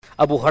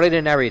Abu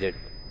Hurairah narrated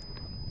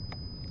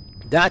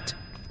that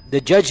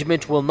the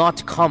judgment will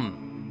not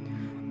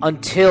come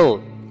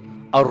until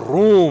a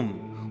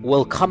Rum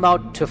will come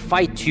out to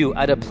fight you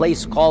at a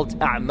place called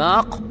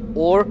A'maq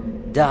or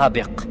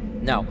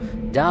Dabiq. Now,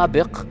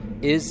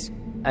 Dabiq is,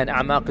 and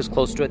A'maq is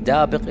close to it,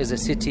 Dabiq is a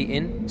city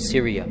in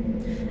Syria.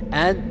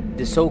 And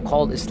the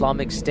so-called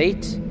Islamic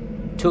State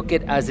took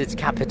it as its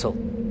capital.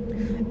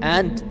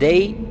 And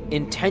they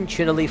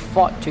intentionally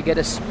fought to get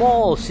a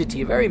small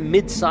city, a very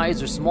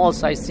mid-sized or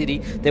small-sized city.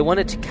 They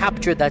wanted to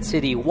capture that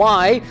city.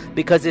 Why?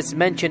 Because it's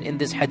mentioned in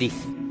this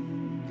hadith.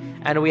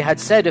 And we had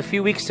said a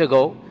few weeks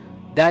ago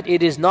that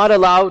it is not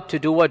allowed to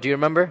do what? Do you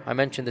remember? I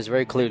mentioned this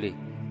very clearly.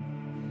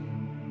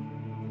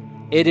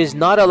 It is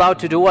not allowed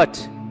to do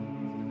what?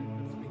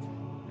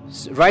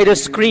 Write a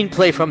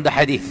screenplay from the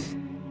hadith.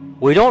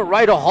 We don't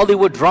write a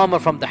Hollywood drama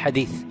from the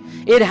hadith.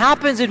 It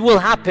happens, it will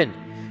happen.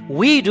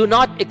 We do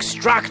not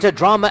extract a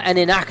drama and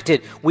enact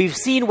it. We've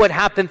seen what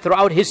happened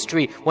throughout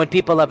history when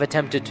people have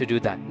attempted to do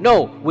that.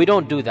 No, we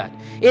don't do that.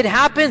 It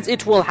happens,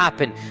 it will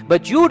happen.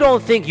 But you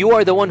don't think you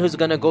are the one who's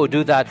going to go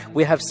do that.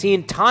 We have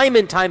seen time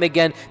and time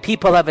again,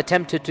 people have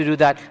attempted to do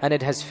that and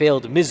it has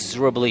failed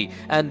miserably.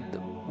 And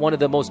one of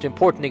the most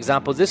important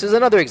examples, this is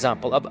another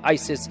example of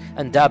ISIS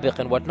and Dabiq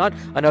and whatnot.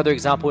 Another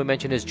example we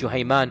mentioned is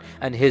Juhayman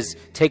and his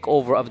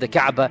takeover of the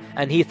Kaaba,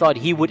 and he thought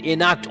he would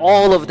enact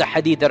all of the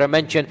hadith that are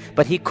mentioned,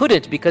 but he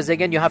couldn't, because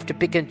again you have to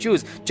pick and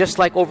choose, just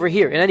like over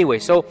here. And anyway,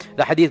 so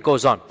the hadith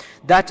goes on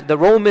that the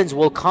Romans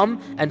will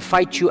come and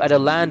fight you at a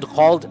land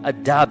called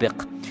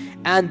Ad-Dabiq,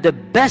 and the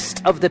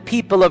best of the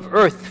people of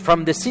earth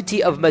from the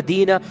city of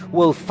Medina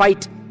will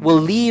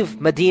leave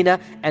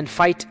Medina and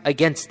fight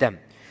against them.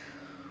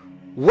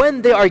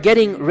 When they are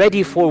getting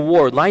ready for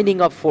war,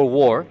 lining up for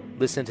war,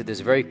 listen to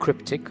this, very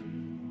cryptic.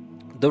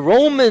 The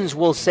Romans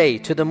will say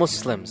to the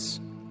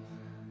Muslims,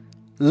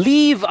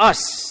 leave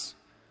us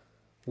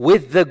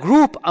with the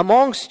group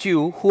amongst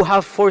you who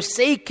have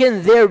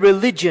forsaken their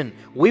religion.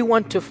 We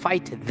want to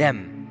fight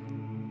them.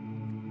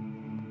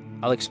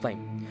 I'll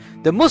explain.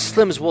 The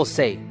Muslims will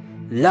say,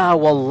 La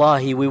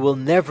wallahi, we will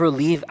never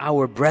leave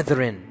our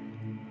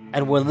brethren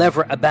and will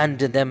never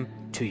abandon them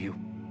to you.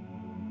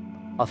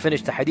 I'll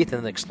finish the hadith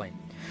and then explain.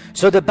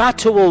 So the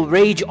battle will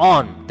rage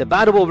on. The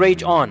battle will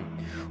rage on.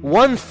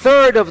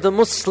 1/3 of the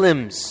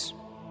Muslims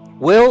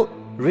will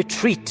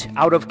retreat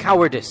out of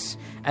cowardice,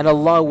 and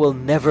Allah will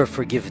never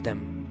forgive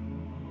them.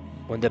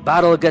 When the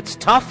battle gets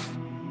tough,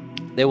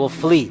 they will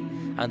flee.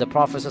 And the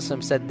Prophet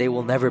ﷺ said they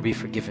will never be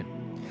forgiven.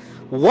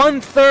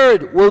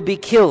 1/3 will be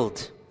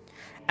killed,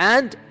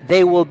 and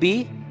they will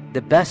be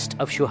the best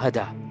of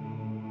shuhada.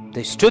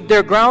 They stood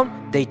their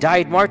ground, they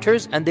died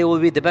martyrs, and they will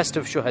be the best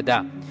of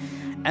shuhada.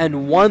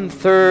 And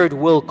 1/3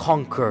 will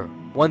conquer,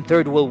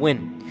 1/3 will win,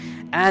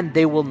 and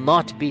they will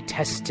not be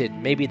tested.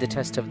 Maybe the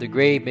test of the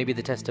grave, maybe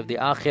the test of the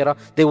akhirah.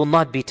 They will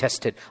not be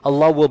tested.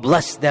 Allah will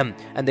bless them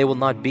and they will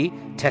not be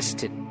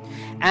tested.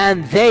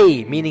 And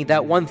they, meaning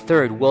that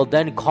 1/3, will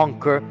then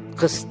conquer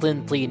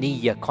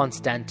Qistintiniya,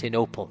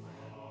 Constantinople.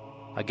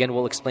 Again,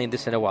 we'll explain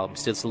this in a while.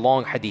 It's a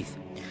long hadith.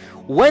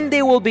 When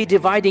they will be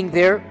dividing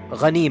their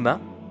ghanima,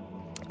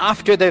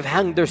 after they've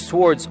hanged their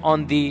swords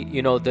on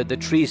the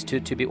trees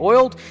to be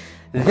oiled,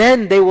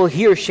 then they will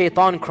hear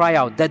Shaitan cry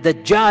out that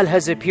Dajjal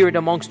has appeared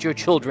amongst your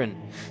children.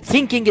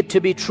 Thinking it to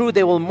be true,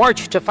 they will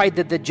march to fight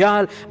the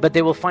Dajjal, but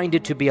they will find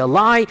it to be a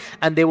lie,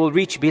 and they will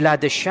reach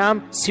Bilad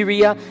al-Sham,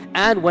 Syria,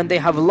 and when they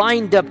have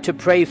lined up to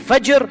pray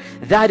Fajr,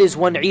 that is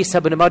when Isa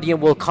ibn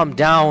Maryam will come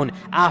down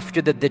after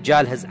the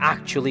Dajjal has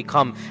actually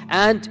come,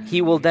 and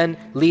he will then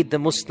lead the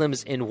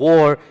Muslims in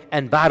war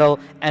and battle.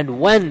 And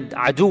when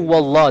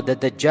Aduwallah, the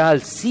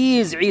Dajjal,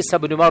 sees Isa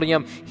ibn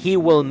Maryam, he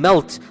will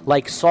melt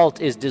like salt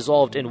is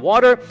dissolved in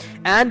water.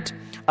 And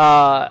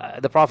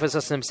the Prophet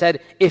ﷺ said,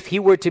 if he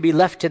were to be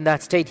left in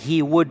that state,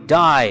 he would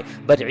die,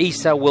 but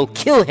Isa will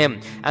kill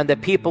him, and the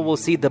people will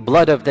see the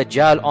blood of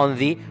Dajjal on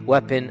the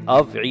weapon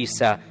of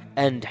Isa.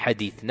 End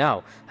hadith.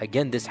 Now,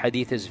 again, this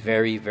hadith is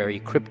very, very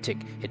cryptic.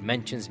 It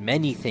mentions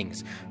many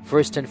things.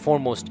 First and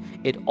foremost,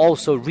 it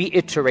also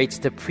reiterates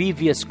the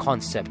previous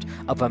concept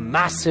of a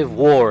massive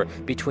war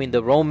between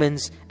the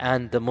Romans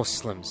and the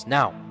Muslims.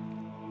 Now,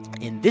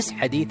 in this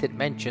hadith, it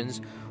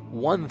mentions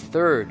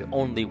 1/3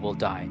 only will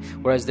die,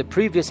 whereas the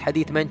previous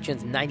hadith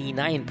mentions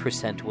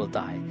 99% will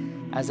die.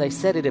 As I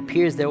said, it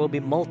appears there will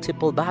be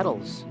multiple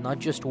battles, not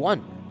just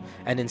one.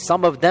 And in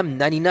some of them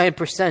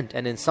 99%,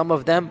 and in some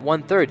of them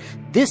 1/3.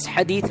 This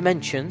hadith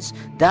mentions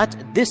that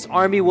this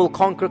army will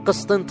conquer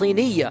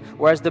Qistintiniya,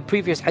 whereas the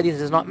previous hadith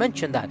does not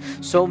mention that.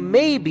 So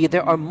maybe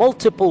there are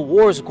multiple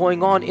wars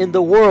going on in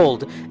the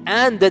world,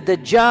 and the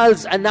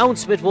Dajjal's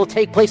announcement will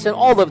take place in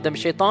all of them.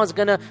 Shaitan's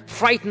gonna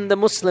frighten the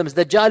Muslims.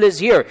 Dajjal is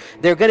here.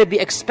 They're gonna be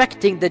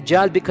expecting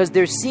Dajjal because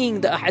they're seeing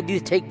the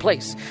hadith take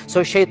place.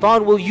 So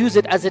Shaitan will use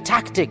it as a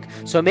tactic.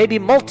 So maybe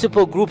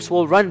multiple groups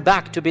will run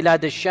back to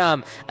Bilad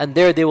al-Sham, and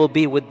there they will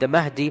be with the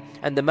Mahdi,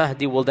 and the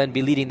Mahdi will then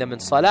be leading them in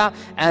Salah,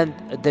 and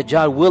that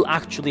Dajjal will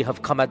actually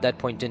have come at that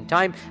point in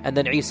time, and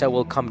then Isa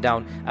will come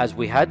down, as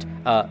we had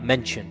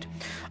mentioned.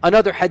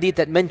 Another hadith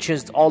that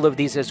mentions all of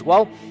these as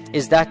well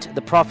is that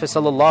the Prophet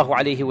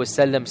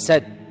ﷺ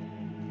said,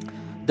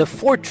 the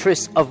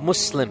fortress of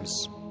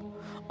Muslims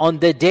on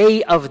the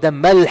day of the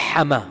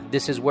Malhama,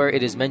 this is where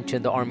it is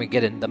mentioned, the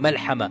Armageddon, the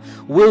Malhama,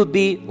 will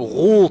be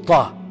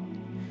Ghouta,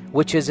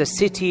 which is a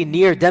city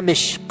near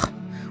Damashq,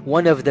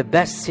 one of the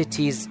best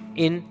cities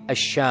in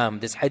Ash-Sham.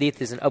 This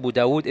hadith is in Abu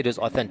Dawood, it is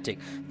authentic.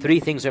 3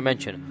 things are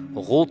mentioned: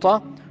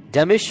 Ghouta,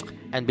 Damashq,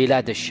 and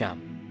Bilad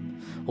Ash-Sham.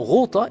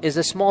 Ghouta is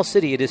a small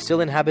city, it is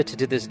still inhabited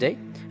to this day,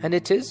 and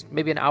it is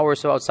maybe an hour or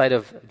so outside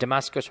of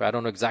Damascus, or I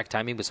don't know exact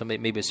timing, but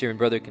maybe a Syrian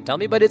brother can tell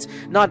me, but it's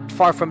not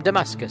far from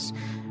Damascus.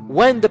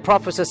 When the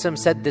Prophet ﷺ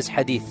said this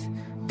hadith,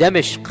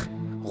 Damashq,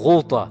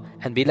 Ghouta,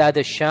 and Bilad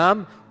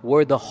Ash-Sham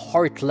were the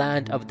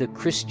heartland of the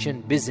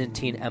Christian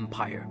Byzantine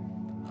Empire.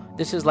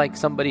 This is like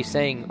somebody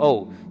saying,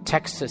 oh,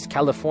 Texas,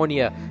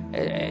 California,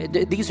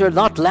 these are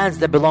not lands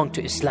that belong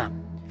to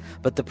Islam.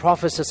 But the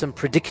Prophet ﷺ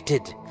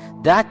predicted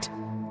that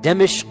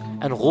Damashq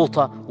and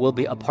Ghouta will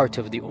be a part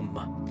of the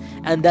Ummah.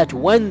 And that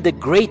when the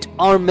great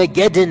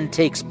Armageddon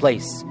takes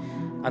place,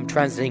 I'm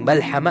translating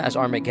Malhama as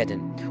Armageddon.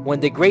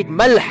 When the great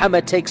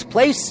Malhama takes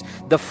place,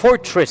 the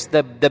fortress,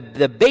 the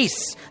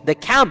base, the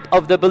camp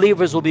of the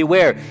believers will be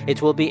where?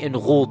 It will be in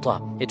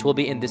Ghouta. It will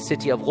be in the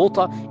city of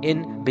Ghouta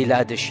in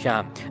Bilad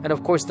Ash-Sham. And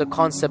of course the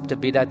concept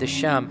of Bilad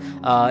Ash-Sham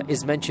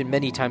is mentioned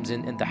many times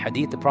in the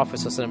hadith. The Prophet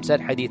ﷺ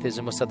said, hadith is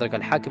in Mustadrak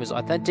al-Hakim, is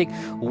authentic,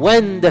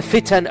 when the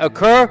fitan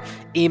occur,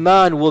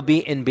 Iman will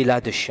be in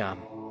Bilad Ash-Sham.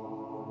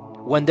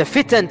 When the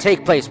fitan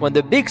take place, when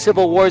the big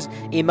civil wars,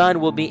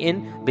 Iman will be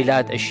in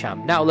Bilad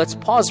Ash-Sham. Now let's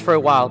pause for a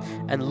while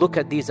and look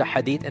at these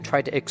hadith and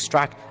try to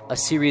extract a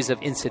series of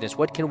incidents.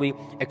 What can we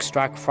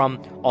extract from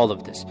all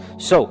of this?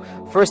 So,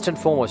 first and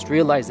foremost,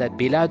 realize that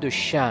Bilad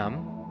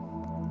Ash-Sham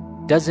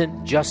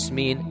doesn't just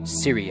mean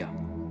Syria.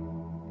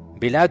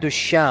 Bilad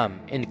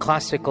Ash-Sham in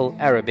classical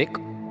Arabic,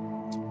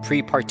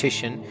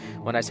 pre-partition,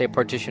 when I say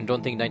partition,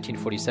 don't think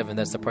 1947,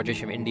 that's the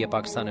partition of India,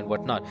 Pakistan and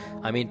whatnot.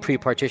 I mean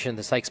pre-partition,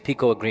 the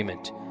Sykes-Picot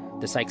Agreement.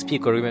 The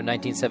Sykes-Picot Agreement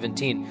in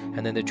 1917,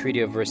 and then the Treaty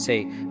of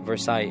Versailles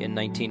in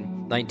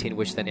 1919,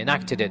 which then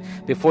enacted it.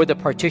 Before the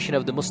partition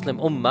of the Muslim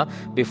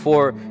Ummah,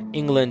 before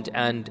England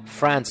and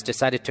France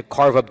decided to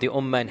carve up the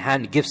Ummah and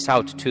hand gifts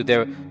out to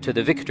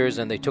the victors,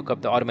 and they took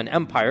up the Ottoman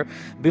Empire,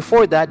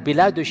 before that,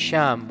 Bilad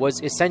Ash-Sham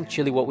was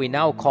essentially what we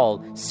now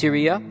call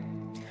Syria,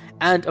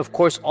 and of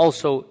course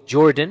also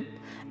Jordan,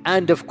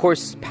 and of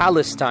course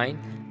Palestine,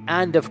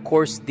 and of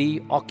course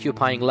the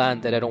occupying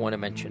land that I don't want to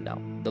mention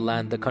now.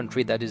 The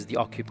country that is the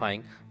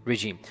occupying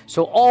regime.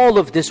 So all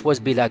of this was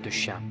Bilad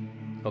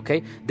Ash-Sham.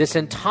 Okay? This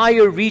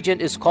entire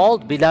region is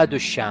called Bilad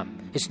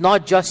Ash-Sham. It's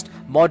not just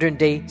modern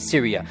day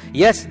Syria.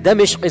 Yes,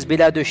 Damashq is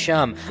Bilad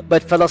Ash-Sham,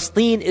 but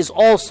Palestine is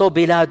also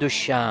Bilad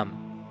Ash-Sham.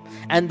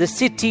 And the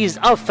cities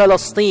of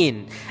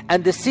Palestine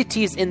and the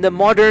cities in the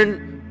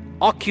modern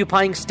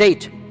occupying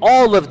state,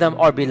 all of them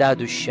are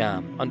Bilad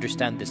Ash-Sham.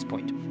 Understand this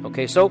point.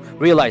 Okay, so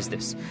realize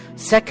this.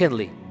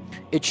 Secondly,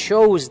 it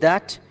shows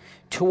that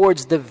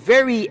towards the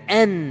very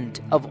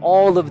end of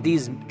all of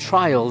these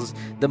trials,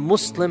 the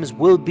Muslims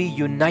will be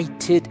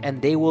united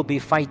and they will be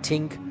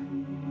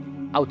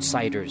fighting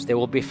outsiders. They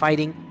will be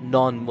fighting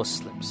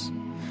non-Muslims.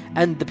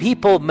 And the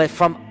people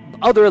from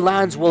other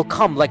lands will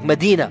come, like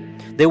Medina.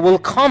 They will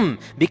come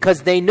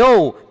because they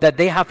know that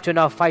they have to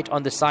now fight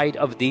on the side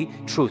of the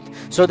truth.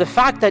 So the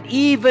fact that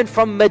even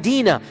from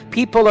Medina,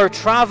 people are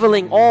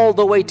traveling all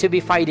the way to be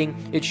fighting,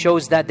 it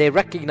shows that they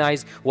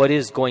recognize what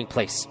is going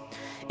place.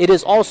 It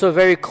is also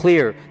very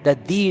clear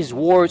that these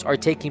wars are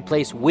taking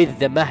place with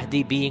the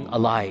Mahdi being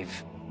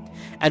alive.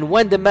 And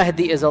when the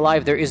Mahdi is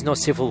alive, there is no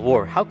civil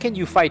war. How can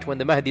you fight when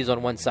the Mahdi is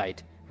on one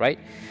side, right?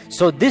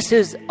 So this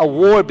is a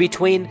war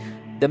between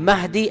the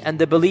Mahdi and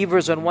the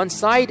believers on one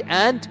side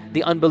and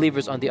the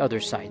unbelievers on the other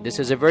side. This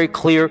is a very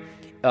clear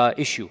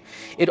issue.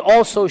 It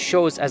also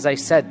shows, as I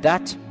said,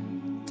 that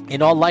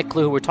in all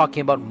likelihood we're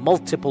talking about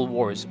multiple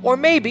wars. Or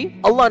maybe,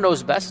 Allah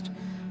knows best,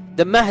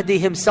 the Mahdi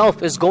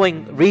himself is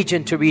going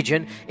region to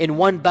region. In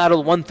one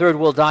battle, 1/3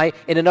 will die.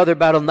 In another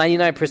battle,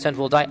 99%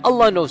 will die.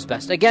 Allah knows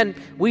best. Again,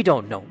 we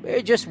don't know.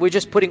 We're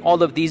just putting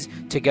all of these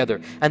together.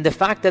 And the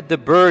fact that the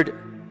bird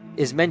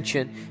is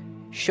mentioned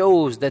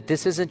shows that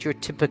this isn't your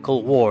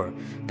typical war.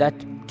 That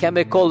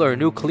chemical or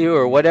nuclear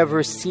or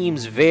whatever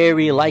seems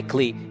very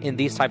likely in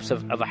these types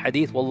of a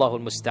hadith. Wallahu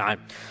al-musta'an.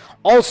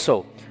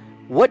 Also,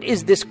 what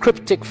is this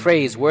cryptic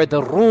phrase where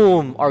the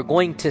Rum are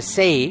going to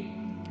say,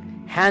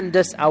 hand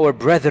us our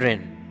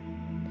brethren?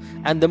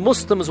 And the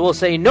Muslims will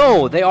say,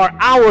 no, they are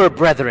our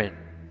brethren.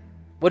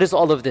 What is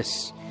all of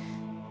this?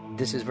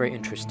 This is very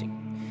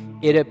interesting.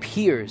 It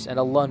appears, and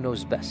Allah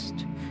knows best,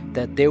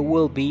 that there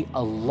will be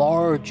a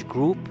large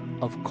group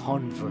of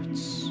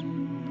converts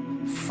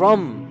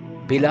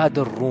from Bilad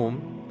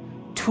al-Rum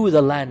to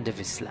the land of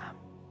Islam.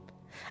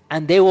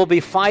 And they will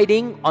be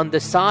fighting on the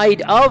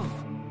side of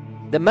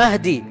the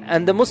Mahdi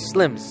and the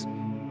Muslims.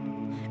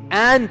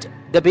 And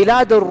the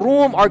Bilad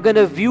al-Rum are going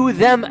to view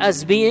them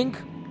as being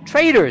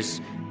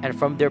traitors. And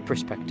from their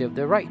perspective,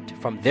 they're right.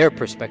 From their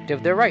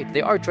perspective, they're right.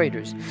 They are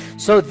traitors.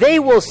 So they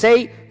will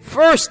say,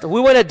 first, we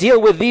want to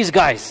deal with these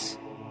guys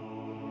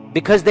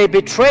because they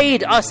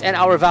betrayed us and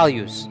our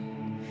values.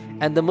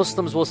 And the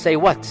Muslims will say,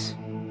 what?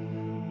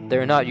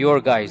 They're not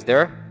your guys,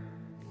 they're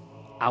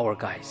our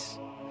guys.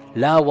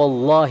 La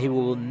wallahi, we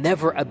will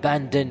never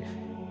abandon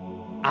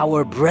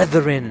our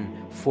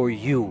brethren for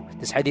you.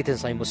 This hadith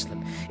is Sahih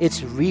Muslim.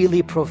 It's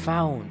really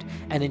profound,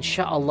 and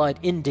inshallah it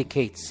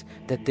indicates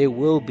that there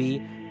will be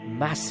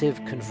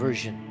massive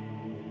conversion.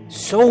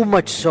 So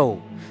much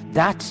so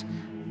that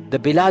the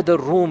Bilad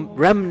al-Rum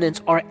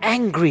remnants are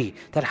angry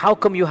that how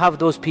come you have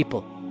those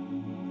people?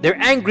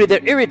 They're angry,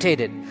 they're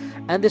irritated.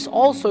 And this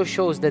also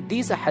shows that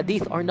these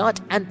hadith are not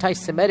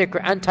anti-Semitic or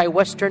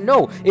anti-Western.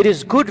 No, it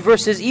is good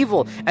versus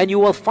evil. And you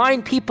will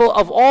find people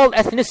of all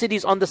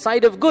ethnicities on the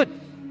side of good.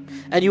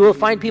 And you will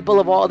find people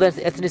of all the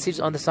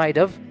ethnicities on the side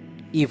of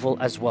evil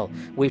as well.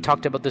 We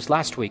talked about this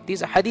last week.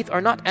 These hadith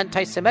are not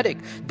anti-Semitic.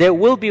 There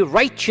will be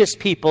righteous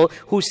people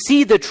who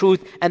see the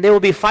truth and they will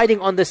be fighting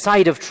on the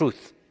side of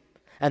truth.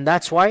 And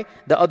that's why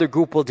the other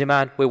group will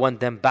demand we want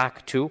them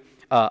back to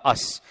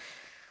us.